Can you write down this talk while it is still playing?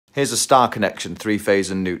Here's a star connection,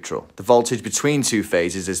 three-phase and neutral. The voltage between two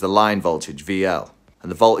phases is the line voltage, VL,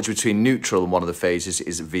 and the voltage between neutral and one of the phases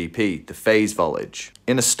is VP, the phase voltage.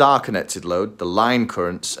 In a star-connected load, the line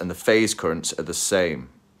currents and the phase currents are the same,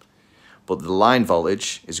 but the line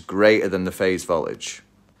voltage is greater than the phase voltage.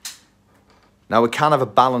 Now we can have a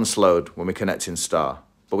balanced load when we connect in star,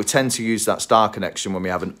 but we tend to use that star connection when we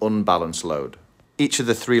have an unbalanced load. Each of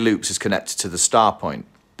the three loops is connected to the star point.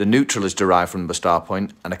 The neutral is derived from the star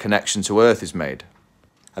point and a connection to earth is made.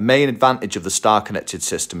 A main advantage of the star-connected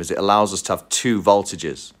system is it allows us to have two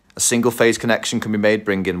voltages. A single phase connection can be made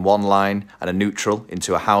bringing one line and a neutral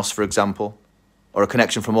into a house, for example, or a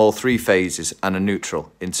connection from all three phases and a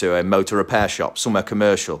neutral into a motor repair shop, somewhere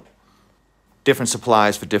commercial. Different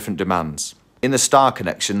supplies for different demands. In the star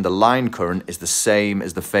connection, the line current is the same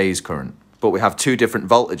as the phase current, but we have two different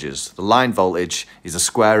voltages. The line voltage is the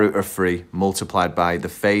square root of 3 multiplied by the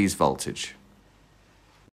phase voltage.